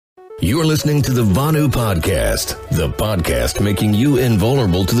You're listening to the Vonu Podcast, the podcast making you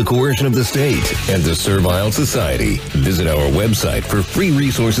invulnerable to the coercion of the state and the servile society. Visit our website for free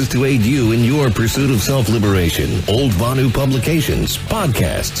resources to aid you in your pursuit of self-liberation, old Vonu publications,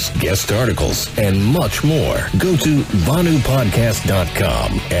 podcasts, guest articles, and much more. Go to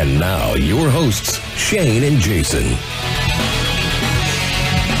vonupodcast.com. And now, your hosts, Shane and Jason.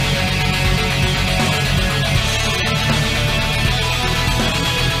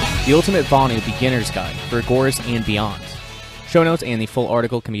 The Ultimate Vonu Beginner's Guide for Agorists and Beyond. Show notes and the full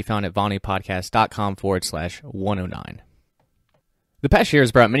article can be found at vonupodcast.com/109. The past year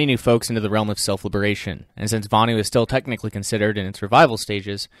has brought many new folks into the realm of self-liberation, and since Vonu is still technically considered in its revival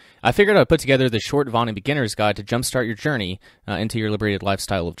stages, I figured I'd put together the short Vonu Beginner's Guide to jumpstart your journey into your liberated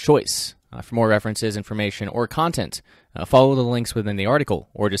lifestyle of choice. For more references, information, or content, follow the links within the article,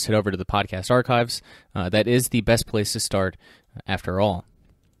 or just head over to the podcast archives. That is the best place to start, after all.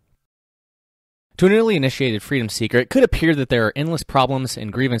 To a newly initiated freedom seeker, it could appear that there are endless problems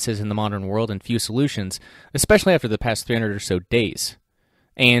and grievances in the modern world and few solutions, especially after the past 300 or so days.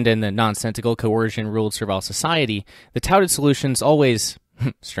 And in the nonsensical, coercion-ruled servile society, the touted solutions always,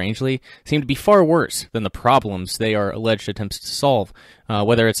 strangely, seem to be far worse than the problems they are alleged attempts to solve.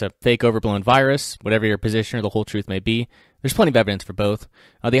 Whether it's a fake overblown virus, whatever your position or the whole truth may be, there's plenty of evidence for both.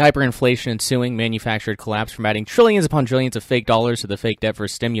 The hyperinflation ensuing manufactured collapse from adding trillions upon trillions of fake dollars to the fake debt for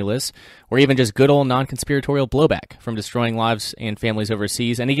stimulus, or even just good old non-conspiratorial blowback from destroying lives and families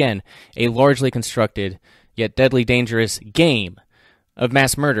overseas, and again, a largely constructed, yet deadly dangerous game of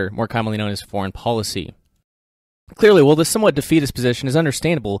mass murder, more commonly known as foreign policy. Clearly, while this somewhat defeatist position is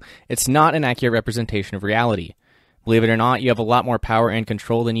understandable, it's not an accurate representation of reality. Believe it or not, you have a lot more power and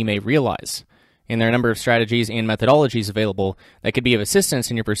control than you may realize. And there are a number of strategies and methodologies available that could be of assistance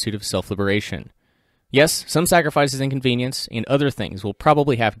in your pursuit of self-liberation. Yes, some sacrifices and inconvenience and other things will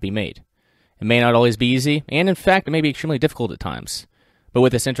probably have to be made. It may not always be easy, and in fact, it may be extremely difficult at times. But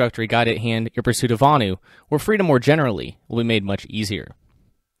with this introductory guide at hand, your pursuit of Vonu, or freedom more generally, will be made much easier.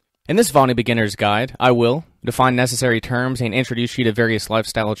 In this Vonu Beginner's Guide, I will define necessary terms and introduce you to various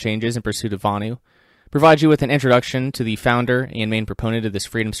lifestyle changes in pursuit of Vonu, provide you with an introduction to the founder and main proponent of this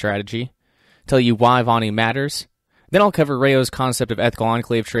freedom strategy, tell you why Vonu matters. Then I'll cover Rayo's concept of ethical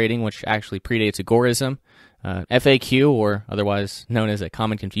enclave trading, which actually predates agorism, FAQ, or otherwise known as a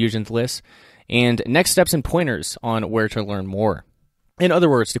common confusions list, and next steps and pointers on where to learn more. In other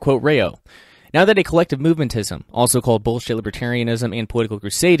words, to quote Rayo, now that a collective movementism, also called bullshit libertarianism and political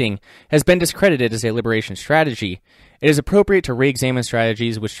crusading, has been discredited as a liberation strategy, it is appropriate to re-examine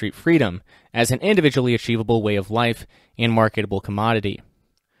strategies which treat freedom as an individually achievable way of life and marketable commodity.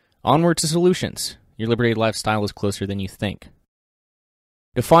 Onward to solutions. Your liberated lifestyle is closer than you think.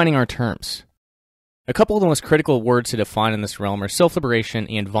 Defining our terms. A couple of the most critical words to define in this realm are self-liberation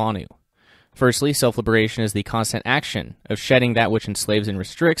and Vonu. Firstly, self-liberation is the constant action of shedding that which enslaves and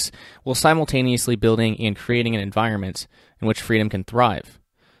restricts, while simultaneously building and creating an environment in which freedom can thrive.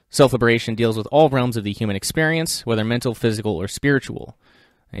 Self-liberation deals with all realms of the human experience, whether mental, physical, or spiritual.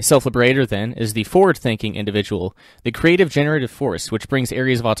 A self-liberator, then, is the forward-thinking individual, the creative generative force which brings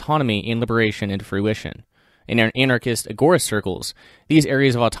areas of autonomy and liberation into fruition. In anarchist agorist circles, these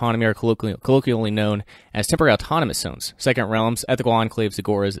areas of autonomy are colloquially known as temporary autonomous zones, second realms, ethical enclaves,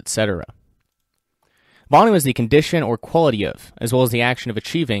 agoras, etc. Vonu is the condition or quality of, as well as the action of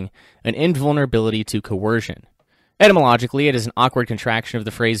achieving, an invulnerability to coercion. Etymologically, it is an awkward contraction of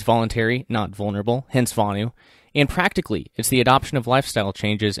the phrase voluntary, not vulnerable, hence Vonu, and practically, it's the adoption of lifestyle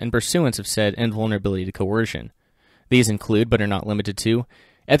changes in pursuance of said invulnerability to coercion. These include, but are not limited to,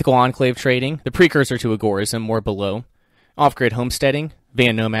 ethical enclave trading, the precursor to agorism, more below, off-grid homesteading,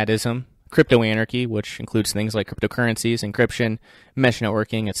 van nomadism, crypto-anarchy, which includes things like cryptocurrencies, encryption, mesh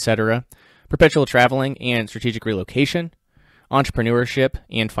networking, etc., perpetual traveling and strategic relocation, entrepreneurship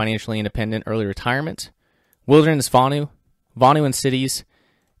and financially independent early retirement, wilderness Vonu, Vonu in cities,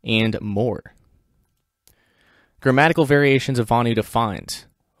 and more. Grammatical variations of Vonu defined.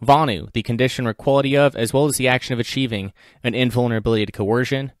 Vonu, the condition or quality of, as well as the action of achieving, an invulnerability to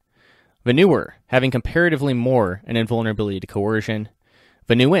coercion. Venuer, having comparatively more an invulnerability to coercion.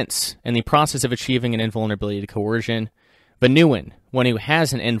 Venuance, in the process of achieving an invulnerability to coercion. Venuan, one who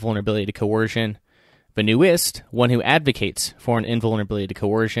has an invulnerability to coercion. Venuist, one who advocates for an invulnerability to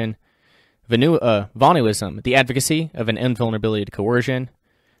coercion. Vonuism, the advocacy of an invulnerability to coercion.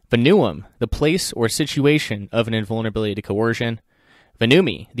 Venuum, the place or situation of an invulnerability to coercion.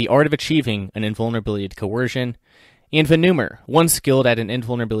 Venumi, the art of achieving an invulnerability to coercion. And Venumer, one skilled at an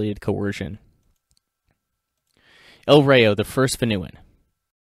invulnerability to coercion. LBRY, the first Venuan.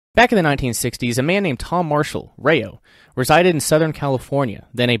 Back in the 1960s, a man named Tom Marshall, Rayo, resided in Southern California,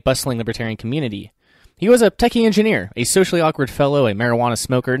 then a bustling libertarian community. He was a techie engineer, a socially awkward fellow, a marijuana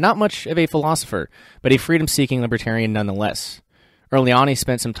smoker, not much of a philosopher, but a freedom-seeking libertarian nonetheless. Early on, he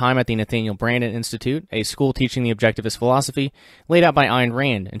spent some time at the Nathaniel Branden Institute, a school teaching the objectivist philosophy laid out by Ayn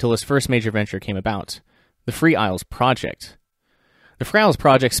Rand, until his first major venture came about, the Free Isles Project. The Free Isles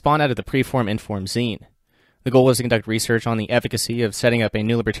Project spawned out of the Preform Inform zine. The goal was to conduct research on the efficacy of setting up a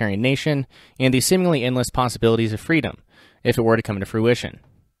new libertarian nation and the seemingly endless possibilities of freedom, if it were to come to fruition.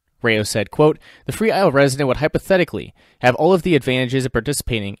 Rayo said, quote, "The Free Isle resident would hypothetically have all of the advantages of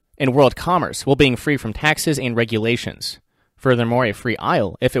participating in world commerce while being free from taxes and regulations. Furthermore, a Free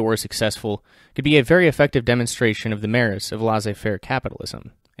Isle, if it were successful, could be a very effective demonstration of the merits of laissez-faire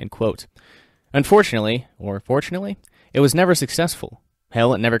capitalism." End quote. Unfortunately, or fortunately, it was never successful.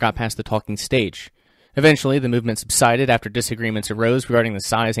 Hell, it never got past the talking stage. Eventually, the movement subsided after disagreements arose regarding the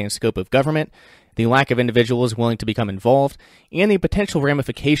size and scope of government, the lack of individuals willing to become involved, and the potential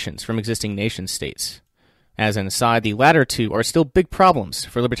ramifications from existing nation-states. As an aside, the latter two are still big problems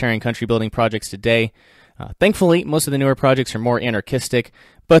for libertarian country-building projects today. Thankfully, most of the newer projects are more anarchistic,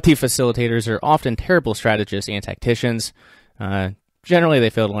 but the facilitators are often terrible strategists and tacticians. Generally, they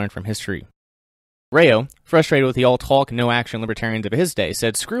fail to learn from history. Rayo, frustrated with the all-talk, no-action libertarians of his day,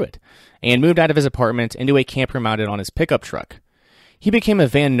 said screw it, and moved out of his apartment into a camper mounted on his pickup truck. He became a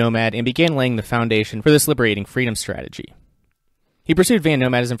van nomad and began laying the foundation for this liberating freedom strategy. He pursued van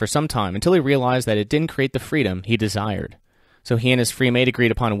nomadism for some time until he realized that it didn't create the freedom he desired. So he and his free mate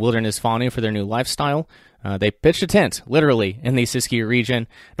agreed upon wilderness Vonu for their new lifestyle. They pitched a tent, literally, in the Siskiyou region,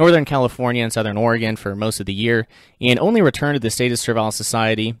 Northern California and Southern Oregon for most of the year, and only returned to the statist servile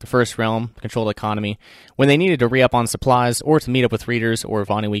society, the first realm, controlled economy, when they needed to re-up on supplies or to meet up with readers or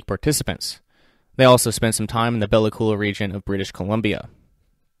Vonu Week participants. They also spent some time in the Bella Coola region of British Columbia.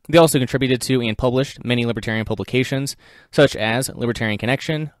 They also contributed to and published many libertarian publications, such as Libertarian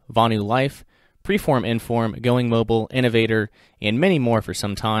Connection, Vonu Life, Preform Inform, Going Mobile, Innovator, and many more for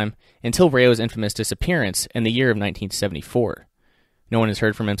some time, until Rayo's infamous disappearance in the year of 1974. No one has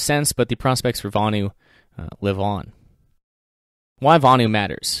heard from him since, but the prospects for Vonu live on. Why Vonu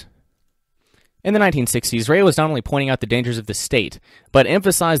matters. In the 1960s, Rayo was not only pointing out the dangers of the state, but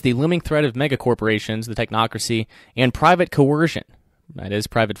emphasized the looming threat of megacorporations, the technocracy, and private coercion. That is,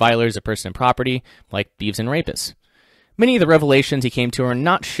 private violators of person and property, like thieves and rapists. Many of the revelations he came to are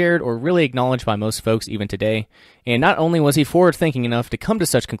not shared or really acknowledged by most folks even today, and not only was he forward-thinking enough to come to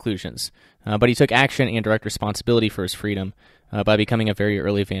such conclusions, but he took action and direct responsibility for his freedom by becoming a very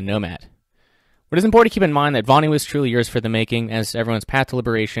early van nomad. But it's important to keep in mind that Vonu is truly yours for the making, as everyone's path to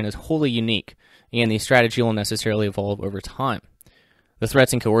liberation is wholly unique, and the strategy will necessarily evolve over time. The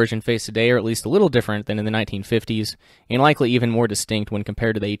threats and coercion faced today are at least a little different than in the 1950s, and likely even more distinct when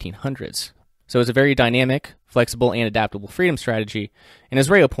compared to the 1800s. So it's a very dynamic, flexible, and adaptable freedom strategy, and as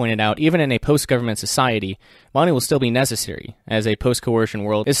Rayo pointed out, even in a post-government society, Vonu will still be necessary, as a post-coercion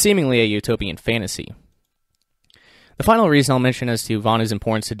world is seemingly a utopian fantasy. The final reason I'll mention as to Vonu's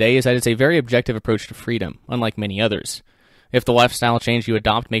importance today is that it's a very objective approach to freedom, unlike many others. If the lifestyle change you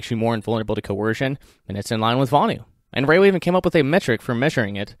adopt makes you more invulnerable to coercion, then it's in line with Vonu. And Rayo even came up with a metric for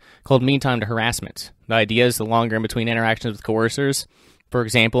measuring it, called mean time to harassment. The idea is the longer in between interactions with coercers, for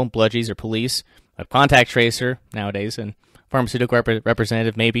example, bludgies or police, a contact tracer nowadays, and pharmaceutical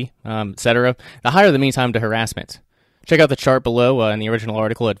representative maybe, etc., the higher the mean time to harassment. Check out the chart below in the original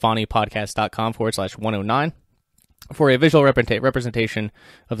article at vonupodcast.com/109 for a visual representation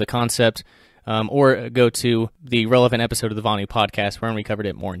of the concept, or go to the relevant episode of the Vonu podcast wherein we covered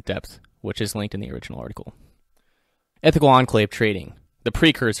it more in depth, which is linked in the original article. Ethical enclave trading, the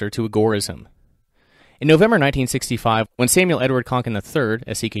precursor to agorism. In November 1965, when Samuel Edward Konkin III,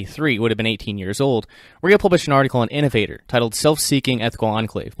 SEK3, would have been 18 years old, Rayo published an article in Innovator titled Self-Seeking Ethical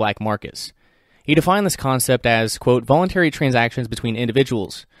Enclave, Black Markets. He defined this concept as, quote, voluntary transactions between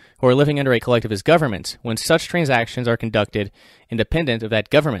individuals who are living under a collectivist government when such transactions are conducted independent of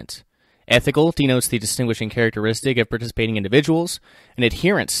that government. Ethical denotes the distinguishing characteristic of participating individuals, and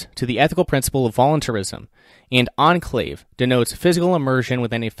adherence to the ethical principle of voluntarism, and enclave denotes physical immersion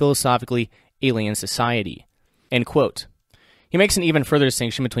within a philosophically alien society. End quote. He makes an even further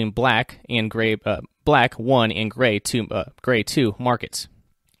distinction between black and gray, black 1 and gray 2 markets.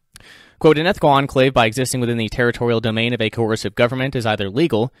 Quote, an ethical enclave, by existing within the territorial domain of a coercive government, is either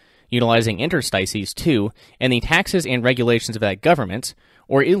legal, utilizing interstices 2, and the taxes and regulations of that government,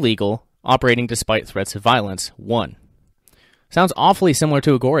 or illegal, operating despite threats of violence 1. Sounds awfully similar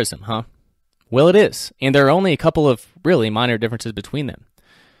to agorism, huh? Well, it is, and there are only a couple of really minor differences between them.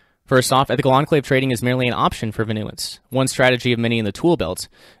 First off, ethical enclave trading is merely an option for Vonuans, one strategy of many in the tool belt.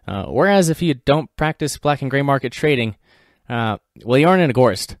 Whereas if you don't practice black and gray market trading, well, you aren't an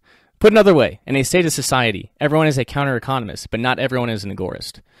Agorist. Put another way, in a state of society, everyone is a counter-economist, but not everyone is an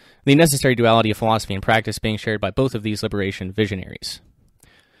Agorist. The necessary duality of philosophy and practice being shared by both of these liberation visionaries.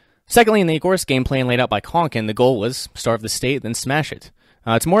 Secondly, in the Agorist game plan laid out by Konkin, the goal was starve the state, then smash it.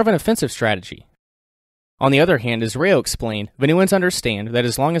 It's more of an offensive strategy. On the other hand, as Rayo explained, Vonuans understand that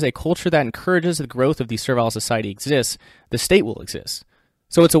as long as a culture that encourages the growth of the servile society exists, the state will exist.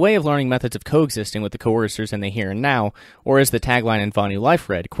 So it's a way of learning methods of coexisting with the coercers in the here and now, or as the tagline in Vonu Life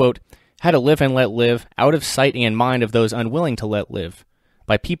read, quote, how to live and let live, out of sight and mind of those unwilling to let live,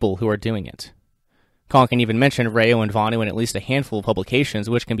 by people who are doing it. Konkin even mentioned Rayo and Vonu in at least a handful of publications,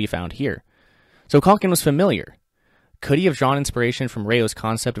 which can be found here. So Konkin was familiar. Could he have drawn inspiration from Rayo's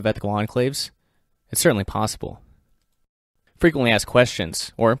concept of ethical enclaves? It's certainly possible. Frequently asked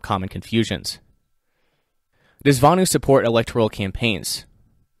questions, or common confusions. Does Vonu support electoral campaigns?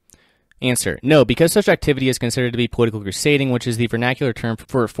 Answer, no, because such activity is considered to be political crusading, which is the vernacular term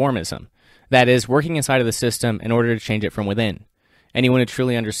for reformism. That is, working inside of the system in order to change it from within. Anyone who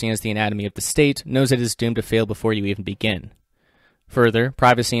truly understands the anatomy of the state knows it is doomed to fail before you even begin. Further,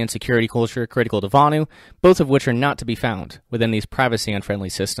 privacy and security culture are critical to Vonu, both of which are not to be found within these privacy-unfriendly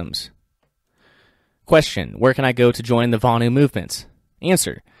systems. Question, where can I go to join the Vonu movement?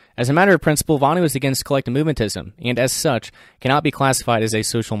 Answer, as a matter of principle, Vonu is against collective movementism, and as such, cannot be classified as a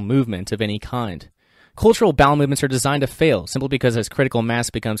social movement of any kind. Cultural bowel movements are designed to fail, simply because as critical mass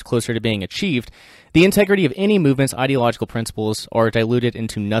becomes closer to being achieved, the integrity of any movement's ideological principles are diluted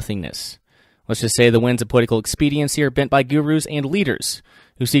into nothingness. Let's just say the winds of political expediency are bent by gurus and leaders,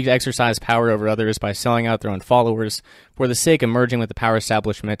 who seek to exercise power over others by selling out their own followers for the sake of merging with the power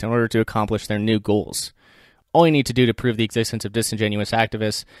establishment in order to accomplish their new goals. All you need to do to prove the existence of disingenuous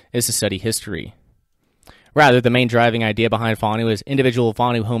activists is to study history. Rather, the main driving idea behind Vonu is individual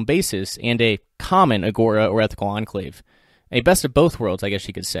Vonu home bases and a common agora or ethical enclave. A best of both worlds, I guess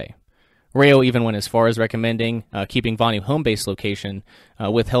you could say. Rayo even went as far as recommending keeping Vonu home base location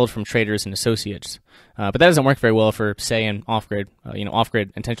withheld from traders and associates. But that doesn't work very well for, say, an off-grid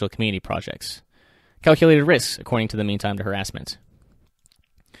intentional community projects. Calculated risks, according to the meantime to harassment.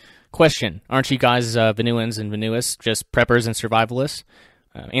 Question, aren't you guys Vonuans and Vonuists just preppers and survivalists?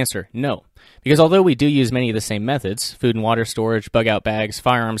 Answer, no. Because although we do use many of the same methods, food and water storage, bug-out bags,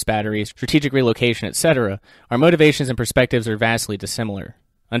 firearms batteries, strategic relocation, etc., our motivations and perspectives are vastly dissimilar.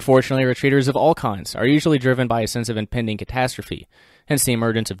 Unfortunately, retreaters of all kinds are usually driven by a sense of impending catastrophe, hence the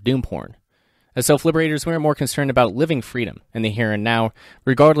emergence of doom porn. As self-liberators, we are more concerned about living freedom in the here and now,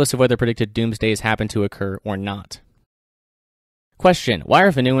 regardless of whether predicted doomsdays happen to occur or not. Question, why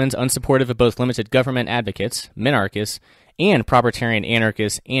are Vonuans unsupportive of both limited government advocates, minarchists, and proprietarian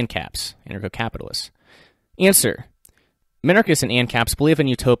anarchists, ANCAPs, anarcho-capitalists? Answer, minarchists and ANCAPs believe in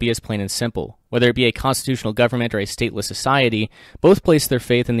utopias plain and simple. Whether it be a constitutional government or a stateless society, both place their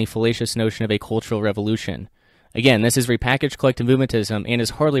faith in the fallacious notion of a cultural revolution. Again, this is repackaged collective movementism and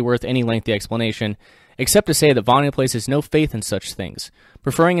is hardly worth any lengthy explanation, except to say that Vonu places no faith in such things,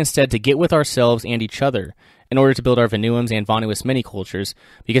 preferring instead to get with ourselves and each other in order to build our Vonuans and Vonuist mini-cultures,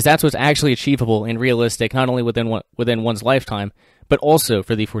 because that's what's actually achievable and realistic not only within one's lifetime, but also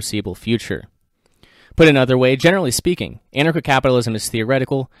for the foreseeable future. Put another way, generally speaking, anarcho-capitalism is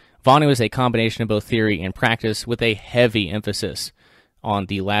theoretical, Vonu is a combination of both theory and practice, with a heavy emphasis on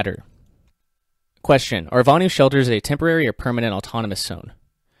the latter. Question, are Vonu shelters a temporary or permanent autonomous zone?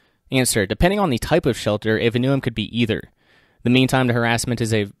 Answer, depending on the type of shelter, a Vonuum could be either. The mean time to harassment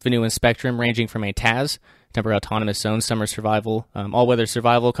is a Vonuan spectrum ranging from a TAS, temporary autonomous zone, summer survival, all-weather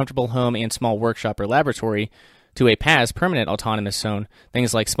survival, comfortable home, and small workshop or laboratory, to a PAS, permanent autonomous zone,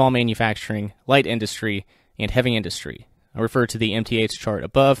 things like small manufacturing, light industry, and heavy industry. I refer to the MTH chart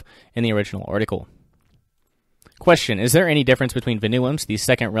above in the original article. Question, is there any difference between Vonuums, the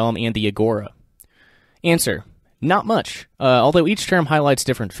second realm, and the Agora? Answer, not much, although each term highlights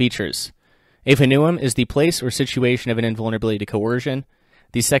different features. A Vonuum is the place or situation of an invulnerability to coercion.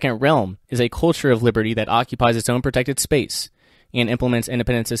 The second realm is a culture of liberty that occupies its own protected space and implements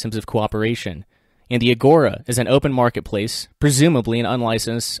independent systems of cooperation. And the Agora is an open marketplace, presumably an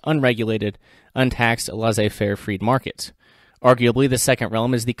unlicensed, unregulated, untaxed, laissez-faire freed market. Arguably, the second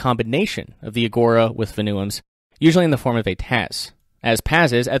realm is the combination of the Agora with Vonuums, usually in the form of a TAS. As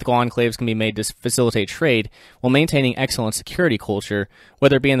PASs, ethical enclaves can be made to facilitate trade while maintaining excellent security culture,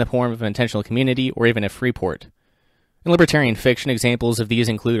 whether it be in the form of an intentional community or even a free port. In libertarian fiction, examples of these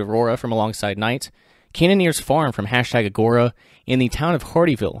include Aurora from Alongside Night, Cannoneer's Farm from #Agora, and the town of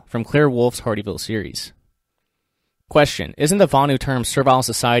Hardyville from Claire Wolfe's Hardyville series. Question. Isn't the Vonu term servile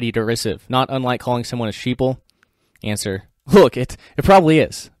society derisive, not unlike calling someone a sheeple? Answer. Look, it probably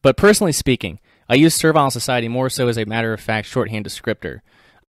is. But personally speaking, I use servile society more so as a matter-of-fact shorthand descriptor.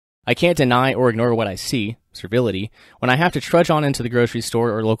 I can't deny or ignore what I see, servility, when I have to trudge on into the grocery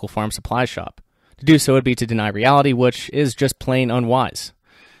store or local farm supply shop. To do so would be to deny reality, which is just plain unwise.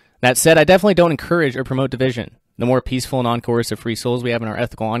 That said, I definitely don't encourage or promote division. The more peaceful, non-coercive free souls we have in our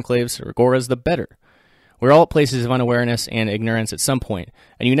ethical enclaves or agoras, the better. We're all at places of unawareness and ignorance at some point,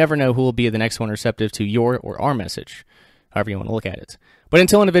 and you never know who will be the next one receptive to your or our message, however you want to look at it. But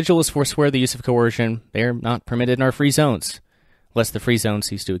until individuals forswear the use of coercion, they are not permitted in our free zones, lest the free zone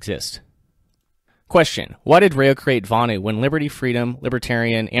cease to exist. Question. Why did Rayo create Vonu when liberty, freedom,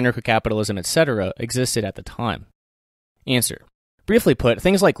 libertarian, anarcho-capitalism, etc. existed at the time? Answer. Briefly put,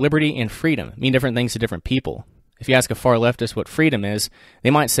 things like liberty and freedom mean different things to different people. If you ask a far leftist what freedom is, they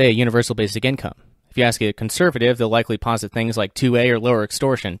might say a universal basic income. If you ask a conservative, they'll likely posit things like 2A or lower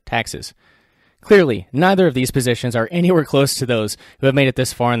extortion, taxes. Clearly, neither of these positions are anywhere close to those who have made it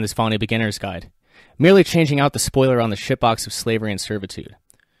this far in this Vonu Beginner's Guide, merely changing out the spoiler on the shitbox of slavery and servitude.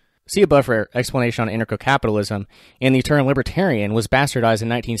 See above for explanation on anarcho-capitalism, and the term libertarian was bastardized in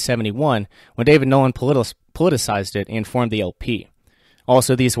 1971 when David Nolan politicized it and formed the LP.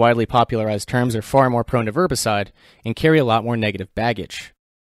 Also, these widely popularized terms are far more prone to verbicide and carry a lot more negative baggage.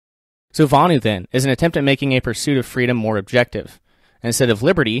 So Vonu, then, is an attempt at making a pursuit of freedom more objective. Instead of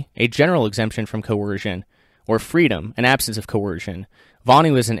liberty, a general exemption from coercion, or freedom, an absence of coercion,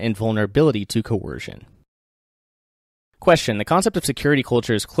 Vonu is an invulnerability to coercion. Question. The concept of security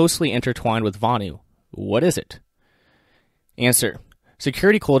culture is closely intertwined with Vonu. What is it? Answer.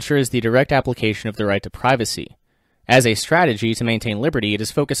 Security culture is the direct application of the right to privacy. As a strategy to maintain liberty, it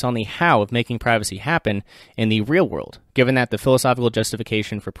is focused on the how of making privacy happen in the real world, given that the philosophical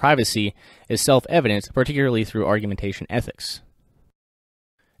justification for privacy is self-evident, particularly through argumentation ethics.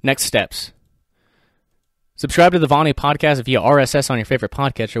 Next steps. Subscribe to the Vonu podcast via RSS on your favorite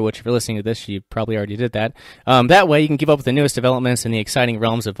podcatcher, which if you're listening to this, you probably already did that. That way you can keep up with the newest developments in the exciting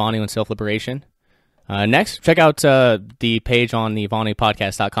realms of Vonu and self-liberation. Next, check out the page on the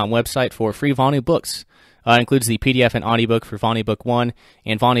VonuPodcast.com website for free Vonu books. It includes the PDF and audiobook for Vonu Book 1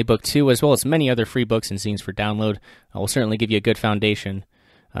 and Vonu Book 2, as well as many other free books and zines for download. Will certainly give you a good foundation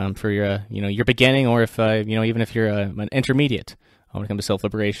for your beginning, or if even if you're an intermediate when it comes to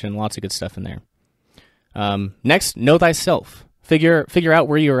self-liberation. Lots of good stuff in there. Next, know thyself. Figure out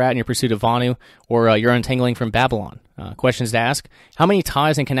where you are at in your pursuit of Vonu, or your untangling from Babylon. Questions to ask: how many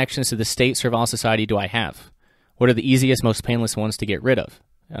ties and connections to the state, servile society do I have? What are the easiest, most painless ones to get rid of,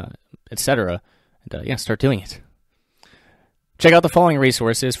 etc. And start doing it. Check out the following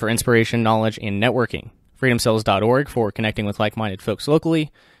resources for inspiration, knowledge, and networking: freedomcells.org for connecting with like-minded folks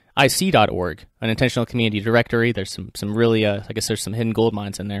locally, IC.org, an intentional community directory. There's some really, I guess there's some hidden gold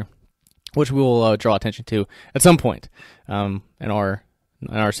mines in there, which we will draw attention to at some point in our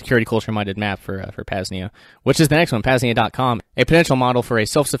security culture-minded map for Pasnia, which is the next one, Pasnia.com, a potential model for a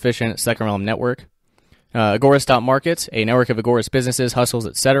self-sufficient second realm network. Agorist.markets, a network of Agorist businesses, hustles,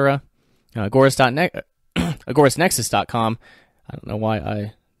 etc. Agoristnexus.com. I don't know why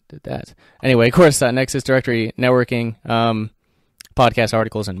I did that. Anyway, Agorist.nexus, directory, networking, podcast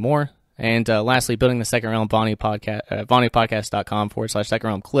articles, and more. And lastly, building the second realm, VonuPodcast.com/second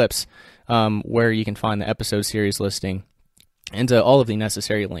realm clips, where you can find the episode series listing and all of the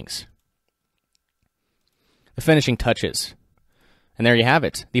necessary links. The finishing touches. And there you have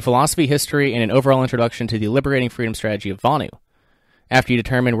it, the philosophy, history, and an overall introduction to the liberating freedom strategy of Vonu. After you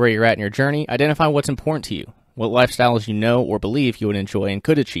determine where you're at in your journey, identify what's important to you, what lifestyles you know or believe you would enjoy and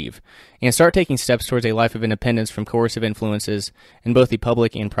could achieve, and start taking steps towards a life of independence from coercive influences in both the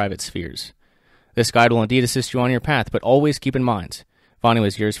public and private spheres. This guide will indeed assist you on your path, but always keep in mind, Vonu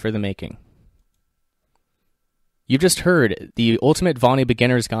is yours for the making. You've just heard the ultimate Vonu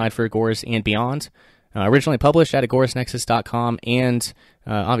Beginner's Guide for Agorists and beyond, originally published at agoristnexus.com and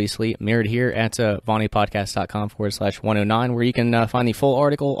obviously mirrored here at VonuPodcast.com/109, where you can find the full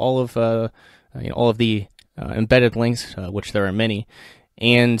article, all of the embedded links, which there are many,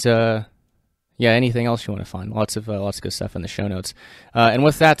 and anything else you want to find. Lots of good stuff in the show notes. And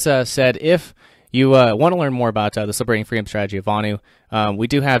with that said, if you want to learn more about this liberating freedom strategy of Vonu, we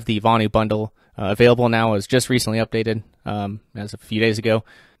do have the Vonu bundle available now. It was just recently updated as a few days ago.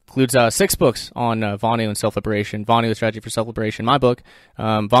 Includes 6 books on Vonu and self-liberation: Vonu, the Strategy for Self-Liberation, my book,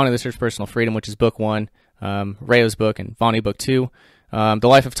 Vonu, the Search for Personal Freedom, which is book 1, Rayo's book, and Vonu book 2, The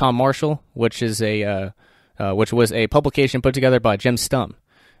Life of Tom Marshall, which was a publication put together by Jim Stum,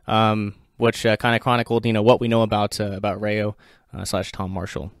 which kind of chronicled what we know about Rayo / Tom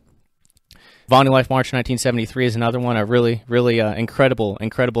Marshall. Vonu Life March 1973 is another one, a really, really incredible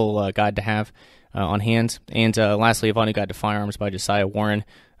guide to have on hand. And lastly, a Vonu Guide to Firearms by Josiah Warren.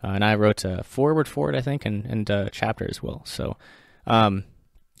 And I wrote a foreword for it, I think, and a chapter as well. So,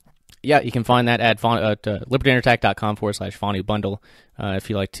 you can find that at liberatyattack.com/Vonu bundle if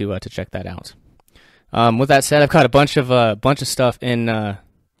you like to check that out. With that said, I've got a bunch of stuff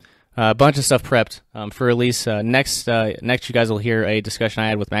prepped for release. Next, you guys will hear a discussion I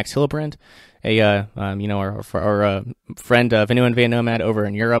had with Max Hillebrand, our friend Vonu Van Nomad over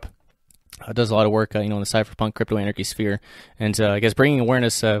in Europe. Does a lot of work, in the cypherpunk crypto anarchy sphere, and I guess bringing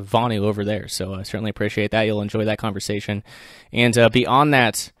awareness of Vonu over there. So I certainly appreciate that. You'll enjoy that conversation. And beyond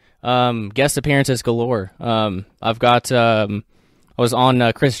that, guest appearances galore. I've got I was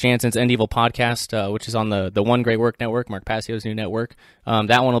on Chris Jansen's End Evil podcast, which is on the One Great Work Network, Mark Passio's new network.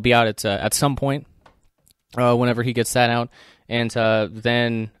 That one will be out at some point, whenever he gets that out. And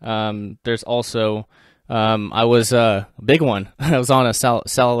then there's also I was a big one. I was on a Sal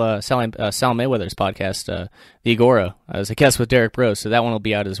Mayweather's podcast, the Agora, as a guest with Derek Bros. So that one will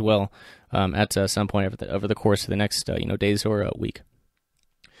be out as well at some point over the course of the next days or a week.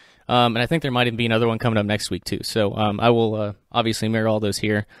 And I think there might even be another one coming up next week too. So I will obviously mirror all those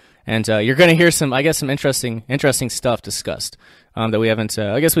here, and you're going to hear some interesting stuff discussed that we haven't.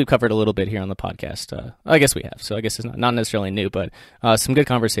 I guess we've covered a little bit here on the podcast. I guess we have. So I guess it's not necessarily new, but some good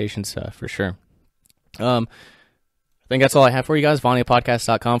conversations for sure. I think that's all I have for you guys.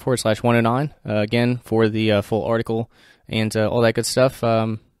 VonuPodcast.com/109. Again, for the full article and all that good stuff.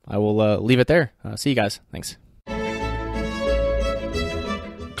 I will leave it there. See you guys. Thanks.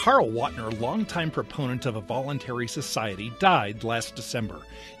 Carl Watner, longtime proponent of a voluntary society, died last December.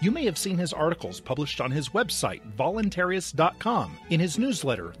 You may have seen his articles published on his website, voluntarist.com, in his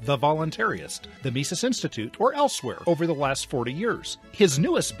newsletter, The Voluntarist, the Mises Institute, or elsewhere over the last 40 years. His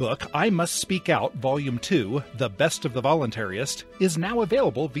newest book, I Must Speak Out, Volume 2, The Best of the Voluntarist, is now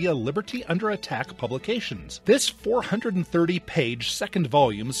available via Liberty Under Attack Publications. This 430-page second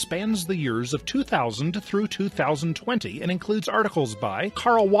volume spans the years of 2000 through 2020 and includes articles by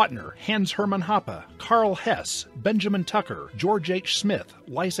Carl Watner, Hans Hermann Hoppe, Carl Hess, Benjamin Tucker, George H. Smith,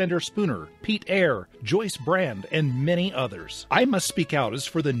 Lysander Spooner, Pete Eyre, Joyce Brand, and many others. I Must Speak Out is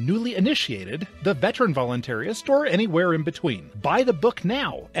for the newly initiated, the veteran voluntarist, or anywhere in between. Buy the book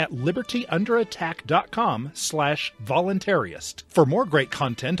now at libertyunderattack.com/voluntarist. For more great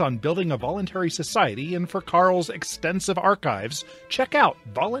content on building a voluntary society and for Carl's extensive archives, check out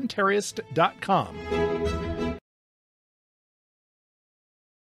voluntarist.com.